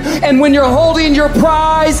coming, and when you're holding your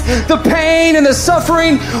prize, the pain and the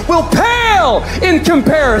suffering will pale in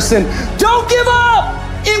comparison. Don't give up.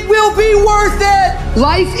 It will be worth it.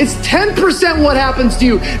 Life is 10% what happens to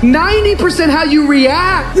you, 90% how you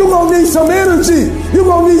react. You're going to need some energy. You're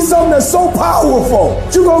going to need something that's so powerful.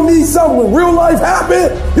 You're going to need something when real life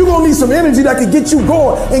happens. You're going to need some energy that can get you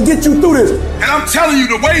going and get you through this. And I'm telling you,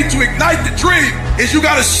 the way to ignite the dream is you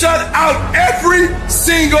got to shut out every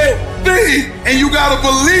single thing, and you got to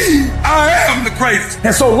believe I am the greatest.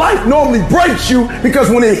 And so life normally breaks you because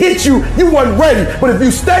when it hits you, you weren't ready. But if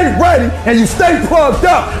you stay ready and you stay plugged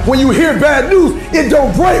up, when you hear bad news, it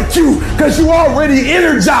don't break you because you already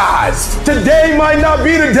energized. Today might not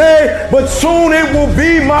be the day, but soon it will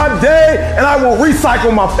be my day, and I will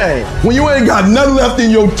recycle my pain. When you ain't got nothing left in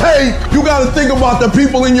your tank, you got to think about the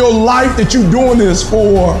people in your life that you're doing this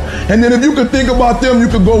for. And then if you could think about them, you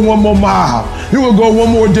could go one more mile. You could go one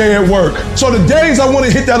more day at work. So the days I want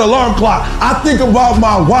to hit that alarm clock, I think about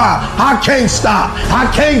my why. I can't stop. I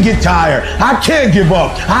can't get tired. I can't give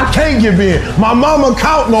up. I can't give in. My mama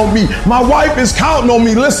counting on me. My wife is counting on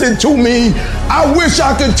me. Listen to me. I wish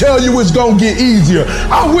I could tell you it's going to get easier.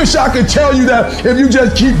 I wish I could tell you that if you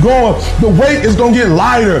just keep going, the weight is going to get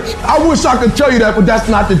lighter. I wish I could tell you that, but that's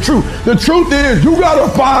not the truth. The truth is you got to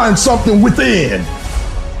find something within.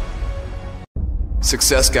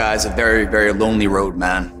 Success, guys, is a very, very lonely road,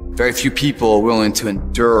 man. Very few people are willing to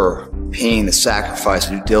endure pain, the sacrifice,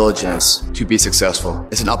 due diligence to be successful.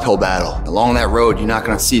 It's an uphill battle. Along that road, you're not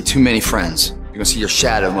going to see too many friends. You're going to see your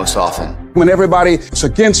shadow most often. when everybody's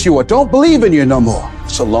against you or don't believe in you no more.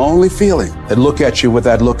 It's a lonely feeling. They look at you with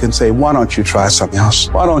that look and say, why don't you try something else?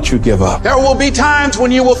 Why don't you give up? There will be times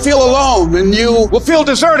when you will feel alone and you will feel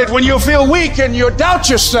deserted, when you'll feel weak and you'll doubt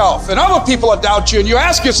yourself and other people will doubt you and you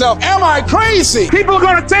ask yourself, am I crazy? People are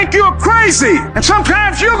going to think you're crazy. And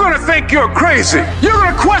sometimes you're going to think you're crazy. You're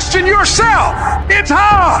going to question yourself. It's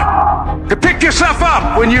hard to pick yourself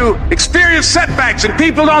up when you experience setbacks and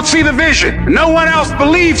people don't see the vision. And no one else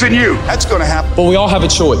believes in you. That's going to happen. But we all have a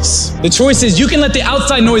choice. The choice is you can let the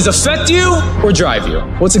outside noise affect you or drive you.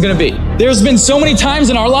 What's it going to be? There's been so many times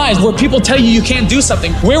in our lives where people tell you can't do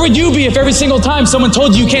something. Where would you be if every single time someone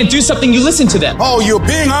told you can't do something, you listen to them? Oh, you're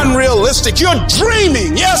being unrealistic. You're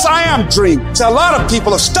dreaming. Yes, I am dreaming. So a lot of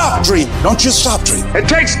people have stopped dreaming. Don't you stop dreaming. It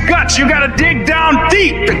takes guts. You got to dig down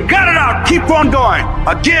deep to gut it out. Keep on going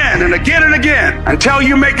again and again and again until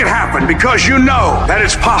you make it happen, because you know that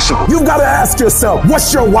it's possible. You've got to ask yourself,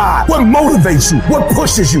 what's your why? What motivates you? What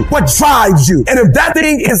pushes you? What drives you? And if that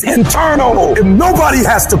thing is internal, if nobody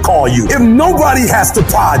has to call you, if nobody has to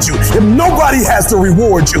prod you, if nobody has to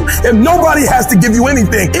reward you, if nobody has to give you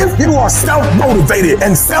anything, if you are self-motivated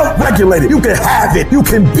and self-regulated, you can have it, you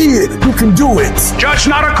can be it, you can do it. Judge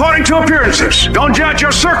not according to appearances. Don't judge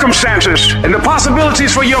your circumstances and the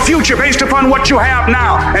possibilities for your future based upon what you have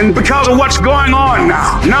now and because of what's going on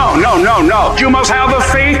now. No, no, no, no. You must have the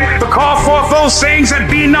faith to call forth those things that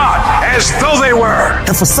be not as though they were.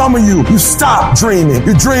 And for some of you, you stop dreaming.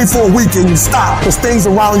 You dream for a week and you stop because things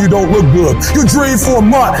around you don't look good. You dream for a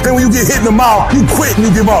month, then when you get hit in the mouth, you quit and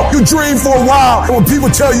you give up. You dream for a while, and when people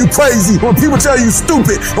tell you crazy, when people tell you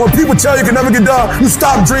stupid, and when people tell you can never get done, you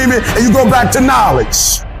stop dreaming and you go back to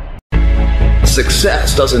knowledge.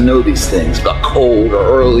 Success doesn't know these things about cold or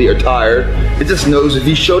early or tired. It just knows if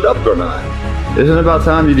you showed up or not. Isn't it about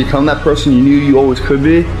time you become that person you knew you always could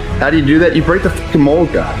be? How do you do that? You break the fucking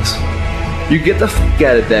mold, guys. You get the fuck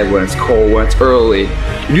out of bed when it's cold, when it's early.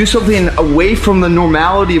 You do something away from the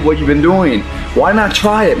normality of what you've been doing. Why not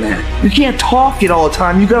try it, man? You can't talk it all the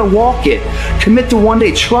time. You gotta walk it. Commit to one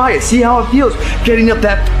day. Try it. See how it feels. Getting up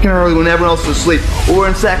that fucking early when everyone else is asleep, or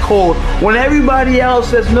when it's that cold. When everybody else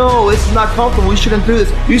says, no, this is not comfortable, we shouldn't do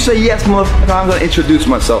this. You say, yes, motherfucker, I'm gonna introduce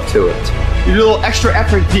myself to it. You do a little extra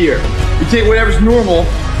effort here. You take whatever's normal,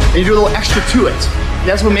 and you do a little extra to it.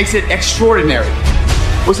 That's what makes it extraordinary.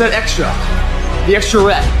 What's that extra? The extra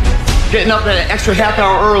rep. Getting up that extra half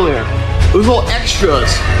hour earlier. Those little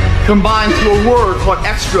extras combined to a word called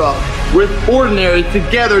extra with ordinary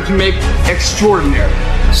together to make extraordinary.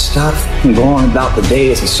 Stop going about the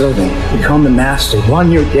day as a servant. Become the master.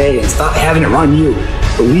 Run your day and stop having it run you.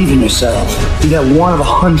 Believe in yourself. Be that one of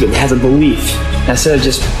 100 that has a belief instead of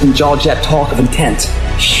just jaw-jab talk of intent.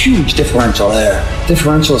 Huge differential there.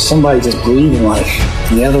 Differential is somebody just breathing life,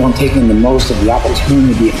 and the other one taking the most of the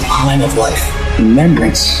opportunity and time of life.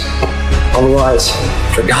 Remembrance. Otherwise,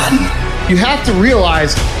 forgotten. You have to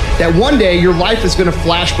realize that one day your life is going to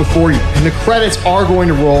flash before you, and the credits are going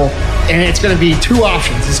to roll, and it's going to be two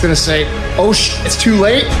options. It's going to say, oh it's too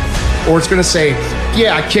late, or it's going to say,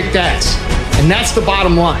 yeah, I kicked ass. And that's the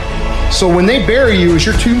bottom line. So when they bury you, is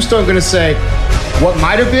your tombstone going to say, what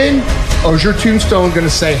might have been? Or is your tombstone going to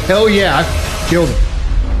say, hell yeah, I killed him?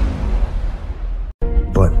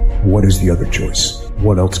 But what is the other choice?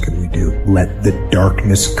 What else can we do? Let the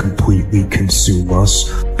darkness completely consume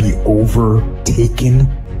us? Be overtaken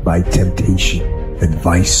by temptation and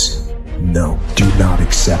vice? No, do not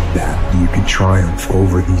accept that. You can triumph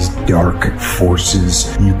over these dark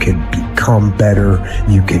forces. You can become better.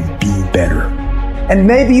 You can be better. And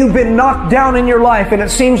maybe you've been knocked down in your life and it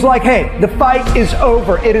seems like, hey, the fight is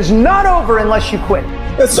over. It is not over unless you quit.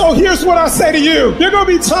 And so here's what I say to you. There are going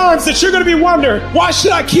to be times that you're going to be wondering, why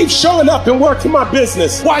should I keep showing up and working my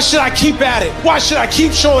business? Why should I keep at it? Why should I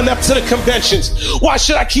keep showing up to the conventions? Why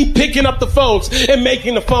should I keep picking up the phones and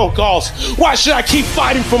making the phone calls? Why should I keep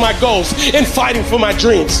fighting for my goals and fighting for my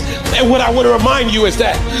dreams? And what I want to remind you is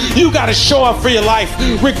that you got to show up for your life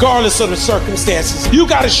regardless of the circumstances. You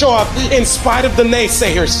got to show up in spite of the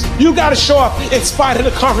naysayers. You got to show up in spite of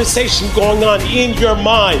the conversation going on in your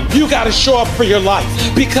mind. You got to show up for your life.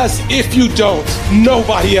 Because if you don't,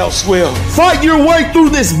 nobody else will. Fight your way through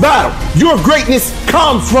this battle. Your greatness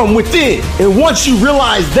comes from within. And once you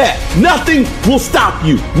realize that, nothing will stop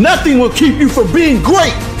you. Nothing will keep you from being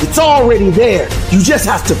great. It's already there. You just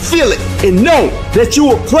have to feel it and know that you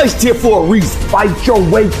were placed here for a reason. Fight your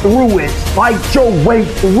way through it. Fight your way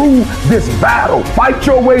through this battle. Fight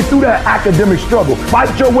your way through that academic struggle.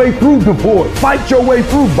 Fight your way through divorce. Fight your way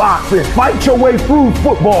through boxing. Fight your way through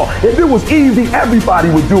football. If it was easy, everybody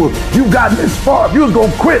would do it. You've gotten this far. If you was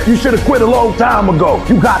gonna quit, you should have quit a long time ago.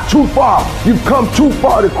 You got too far. You've come too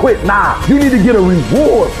far to quit now. You need to get a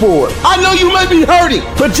reward for it. I know you may be hurting,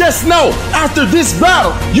 but just know, after this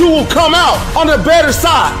battle, you will come out on the better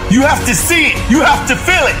side. You have to see it. You have to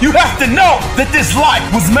feel it. You have to know that this life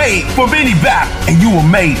was made for many battles, and you were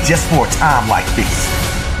made just for a time like this.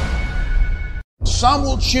 Some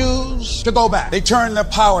will choose to go back. They turn their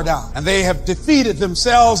power down and they have defeated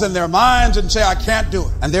themselves in their minds and say, I can't do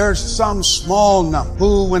it. And there's some small number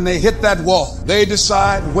who, when they hit that wall, they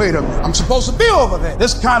decide, wait a minute, I'm supposed to be over there.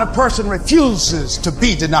 This kind of person refuses to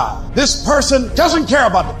be denied. This person doesn't care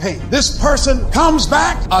about the pain. This person comes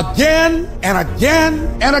back again and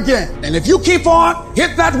again and again. And if you keep on,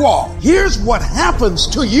 hit that wall, here's what happens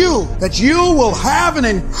to you, that you will have an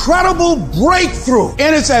incredible breakthrough.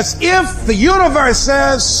 And it's as if the universe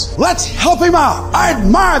says, let's help him out. I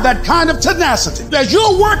admire that kind of tenacity. As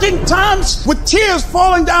you're working times with tears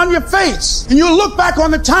falling down your face, and you look back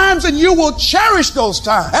on the times and you will cherish those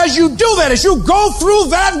times. As you do that, as you go through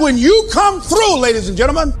that, when you come through, ladies and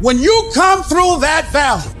gentlemen, when you come through that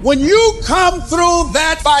valley, when you come through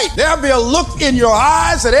that fight, there'll be a look in your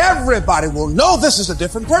eyes that everybody will know this is a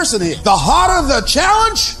different person here. The harder the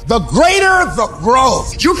challenge, the greater the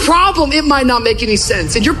growth. Your problem, it might not make any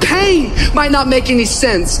sense, and your pain might not make any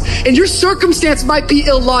sense, and your circumstance might be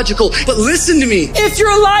illogical, but listen to me. If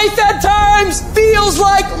your life at times feels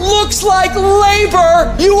like, looks like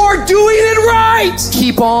labor, you are doing it right.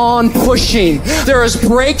 Keep on pushing. There is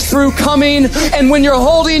breakthrough coming, and when you're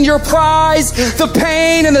holding your prize, the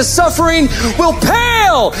pain and the suffering will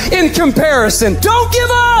pale in comparison. Don't give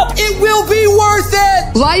up. It will be worth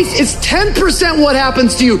it. Life is 10% what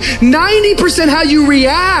happens to you, 90% how you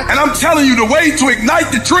react. And I'm telling you, the way to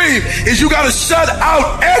ignite the dream is you got to shut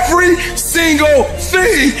out every single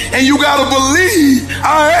thing, and you got to believe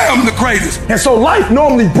I am the greatest. And so life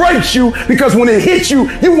normally breaks you because when it hits you,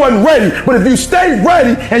 you wasn't ready. But if you stay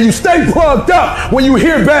ready and you stay plugged up, when you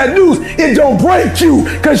hear bad news, it don't break you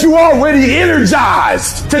because you already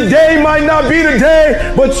energized. Today might not be the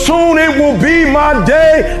day, but soon it will be my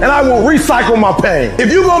day, and I will recycle my pain.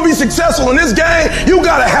 If you're going to be successful in this game, you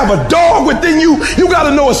got to have a dog within you. You got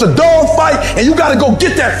to know it's a dog fight, and you got to go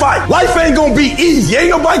get that fight. Life ain't going to be easy. Ain't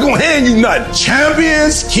nobody going to hand you nothing.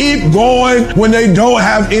 Champions keep going when they don't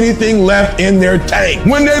have anything left in their tank.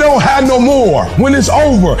 When they don't have no more. When it's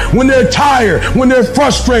over. When they're tired. When they're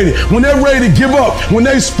frustrated. When they're ready to give up. When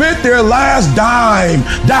they spent their last dime.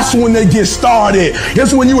 That's when they get started.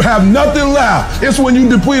 It's when you have nothing left. It's when you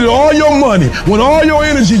depleted all your money. When all your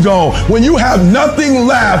energy gone. When you have nothing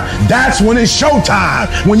left, that's when it's showtime.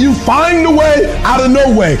 When you find the way out of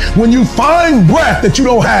no way. When you find breath that you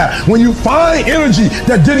don't have. When you find energy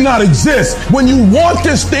that did not exist. When you want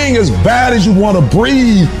this thing as bad as you want to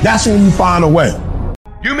breathe, that's when you find a way.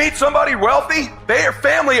 You meet somebody wealthy, their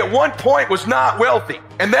family at one point was not wealthy.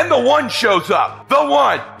 And then the one shows up. The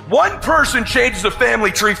one. One person changes the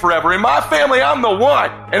family tree forever. In my family, I'm the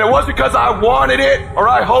one. And it wasn't because I wanted it or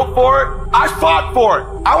I hoped for it. I fought for it.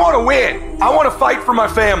 I want to win. I want to fight for my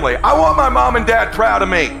family. I want my mom and dad proud of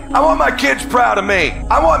me. I want my kids proud of me.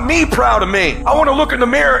 I want me proud of me. I want to look in the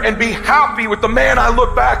mirror and be happy with the man I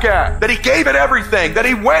look back at. That he gave it everything. That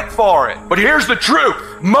he went for it. But here's the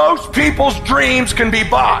truth. Most people's dreams can be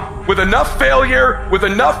bought. With enough failure, with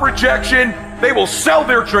enough rejection, they will sell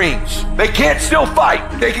their dreams. They can't still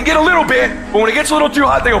fight. They can get a little bit, but when it gets a little too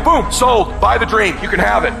hot, they go, boom, sold. Buy the dream. You can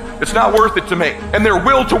have it. It's not worth it to me. And their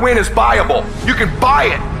will to win is buyable. You can buy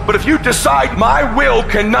it. But if you decide my will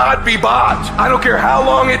cannot be bought, I don't care how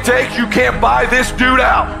long it takes, you can't buy this dude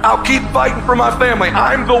out. I'll keep fighting for my family.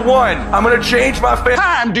 I'm the one. I'm going to change my family.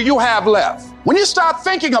 How time do you have left? When you start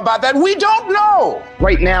thinking about that, we don't know.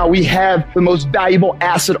 Right now, we have the most valuable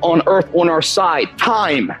asset on earth on our side,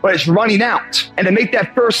 time, but it's running out. And to make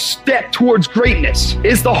that first step towards greatness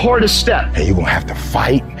is the hardest step. And you're going to have to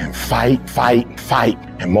fight and fight, fight, and fight.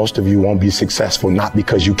 And most of you won't be successful, not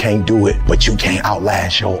because you can't do it, but you can't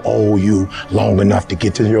outlast your old you long enough to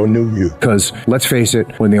get to your new you. Because let's face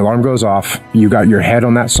it, when the alarm goes off, you got your head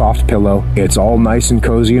on that soft pillow. It's all nice and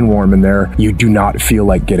cozy and warm in there. You do not feel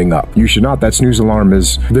like getting up. You should not. That snooze alarm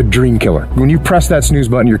is the dream killer. When you press that snooze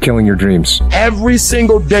button, you're killing your dreams. Every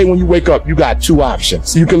single day when you wake up, you got two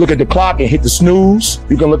options. You can look at the clock and hit the snooze.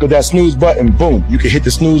 You can look at that snooze button, boom. You can hit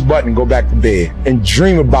the snooze button and go back to bed and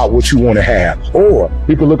dream about what you want to have. Or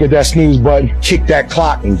people look at that snooze button, kick that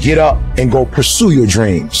clock, and get up and go pursue your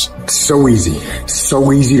dreams. So easy.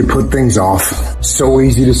 So easy to put things off. So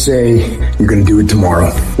easy to say, you're going to do it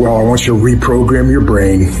tomorrow. Well, I want you to reprogram your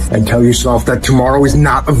brain and tell yourself that tomorrow is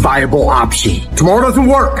not a viable option. Tomorrow doesn't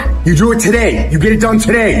work. You do it today. You get it done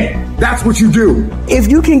today. That's what you do.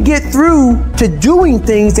 If you can get through to doing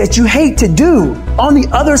things that you hate to do, on the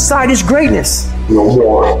other side is greatness. No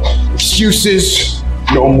more excuses.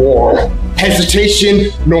 No more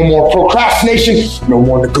hesitation. No more procrastination. No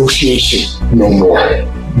more negotiation. No more.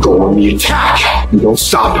 Go on the attack. You don't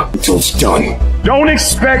stop until it's done. Don't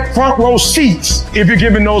expect front row seats if you're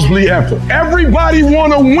giving nosebleed effort. Everybody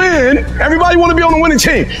want to win. Everybody want to be on the winning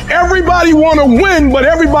team. Everybody want to win, but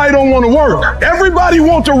everybody don't want to work. Everybody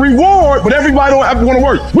want the reward, but everybody don't have to want to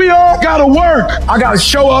work. We all got to work. I got to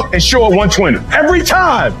show up and show up 120. Every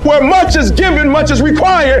time. Where much is given, much is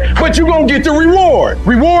required, but you're going to get the reward.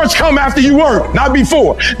 Rewards come after you work, not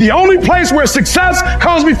before. The only place where success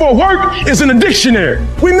comes before work is in the dictionary.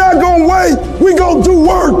 We're not going to wait. We're going to do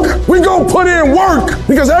work. We're going to put in work,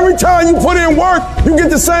 because every time you put in work, you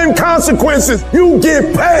get the same consequences. You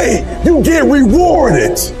get paid. You get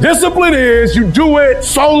rewarded. Discipline is you do it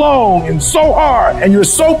so long and so hard, and you're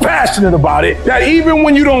so passionate about it that even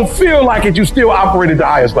when you don't feel like it, you still operate at the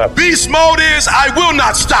highest level. Beast mode is I will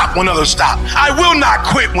not stop when others stop. I will not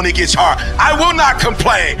quit when it gets hard. I will not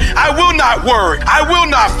complain. I will not worry. I will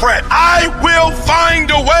not fret. I will find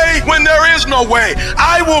a way when there is no way.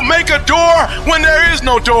 I will make a door when there is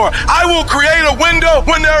no door. I will create a window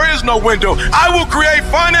when there is no window. I will create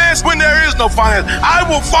finance when there is no finance. I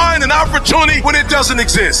will find an opportunity when it doesn't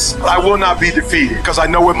exist. But I will not be defeated because I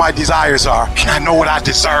know what my desires are and I know what I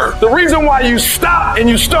deserve. The reason why you stop and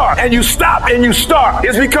you start and you stop and you start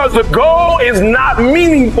is because the goal is not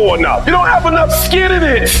meaningful enough. You don't have enough skin in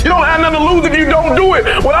it. You don't have nothing to lose if you don't do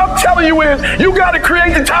it. What I'm telling you is you got to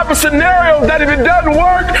create the type of scenarios that if it doesn't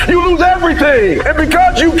work, you lose everything. And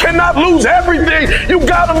because you cannot lose everything, you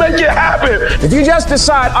got to make it happen. If you just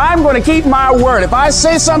decide, I'm going to keep my word. If I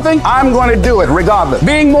say something, I'm going to do it regardless.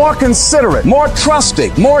 Being more considerate, more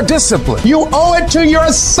trusting, more disciplined. You owe it to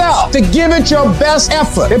yourself to give it your best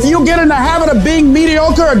effort. If you get in the habit of being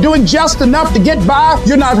mediocre or doing just enough to get by,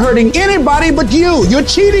 you're not hurting anybody but you. You're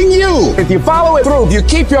cheating you. If you follow it through, if you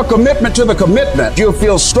keep your commitment to the commitment, you'll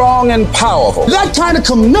feel strong and powerful. That kind of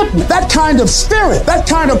commitment, that kind of spirit, that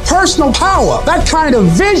kind of personal power, that kind of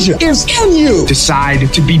vision is in you.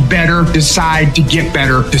 Decide to be better. Decide to get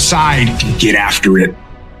better. Decide to get after it.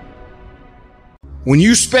 When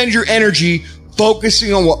you spend your energy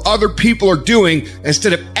focusing on what other people are doing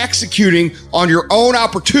instead of executing on your own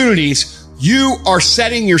opportunities, you are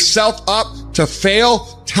setting yourself up to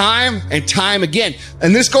fail time and time again.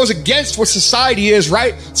 And this goes against what society is,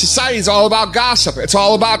 right? Society is all about gossip. It's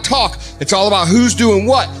all about talk. It's all about who's doing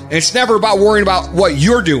what. And it's never about worrying about what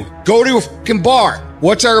you're doing. Go to a fucking bar.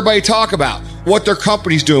 What's everybody talk about? What their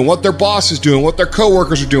company's doing, what their boss is doing, what their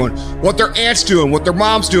coworkers are doing, what their aunt's doing, what their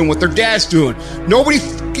mom's doing, what their dad's doing. Nobody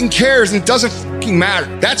fucking cares, and it doesn't fucking matter.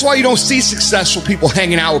 That's why you don't see successful people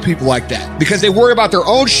hanging out with people like that, because they worry about their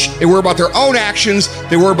own shit, they worry about their own actions,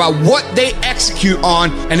 they worry about what they execute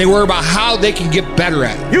on, and they worry about how they can get better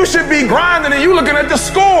at it. You should be grinding and you looking at the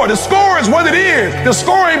score. The score is what it is. The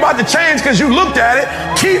score ain't about to change because you looked at it.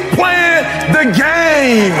 Keep playing the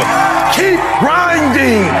game. Keep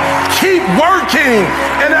grinding. Keep working.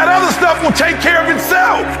 And that other stuff will take care of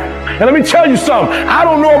itself. And let me tell you something. I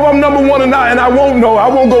don't know if I'm number one or not, and I won't know. I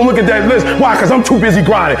won't go look at that list. Why? Because I'm too busy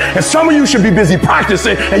grinding. And some of you should be busy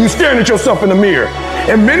practicing, and you staring at yourself in the mirror.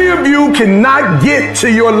 And many of you cannot get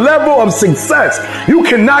to your level of success. You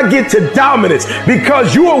cannot get to dominance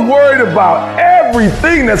because you are worried about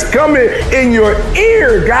everything that's coming in your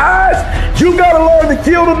ear, guys. You got to learn to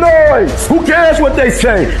kill the noise. Who cares what they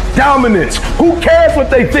say? Dominance. Who cares what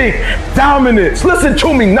they think? Dominance. Listen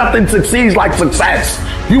to me. Nothing succeeds like success.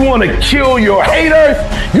 You want to kill your haters.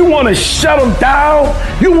 You want to shut them down.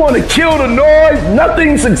 You want to kill the noise.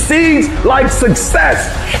 Nothing succeeds like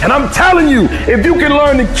success. And I'm telling you, if you can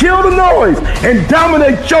learn to kill the noise and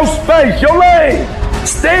dominate your space, your lane,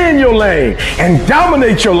 stay in your lane and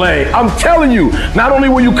dominate your lane. I'm telling you, not only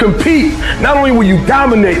will you compete, not only will you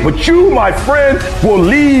dominate, but you, my friend, will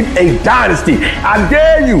lead a dynasty. I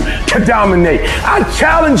dare you to dominate. I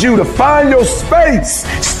challenge you to find your space,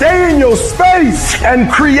 stay in your space,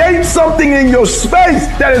 and create something in your space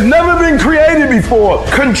that has never been created before.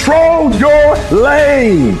 Control your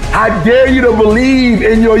lane. I dare you to believe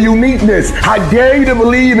in your uniqueness. I dare you to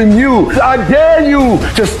believe in you. I dare you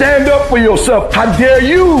to stand up for yourself. I dare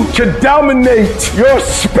you to dominate your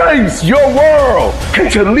space, your world, and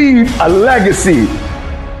to leave a legacy.